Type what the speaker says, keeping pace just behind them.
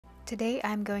Today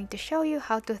I'm going to show you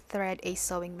how to thread a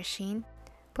sewing machine.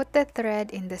 Put the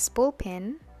thread in the spool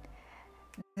pin,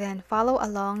 then follow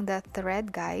along the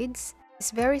thread guides.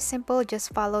 It's very simple,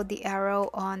 just follow the arrow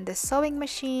on the sewing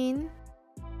machine.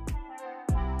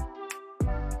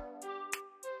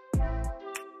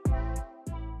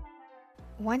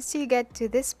 Once you get to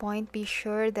this point, be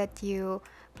sure that you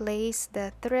place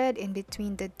the thread in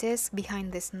between the disc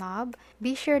behind this knob.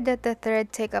 Be sure that the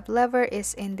thread take-up lever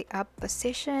is in the up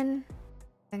position.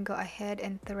 Then go ahead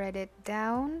and thread it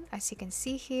down. As you can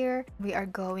see here, we are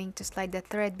going to slide the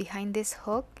thread behind this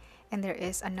hook, and there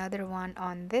is another one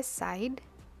on this side.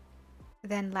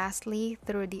 Then lastly,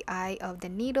 through the eye of the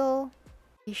needle.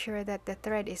 Be sure that the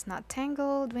thread is not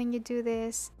tangled when you do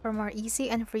this. For more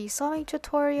easy and free sewing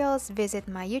tutorials, visit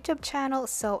my YouTube channel,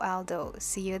 Sew Aldo.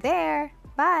 See you there!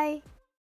 Bye!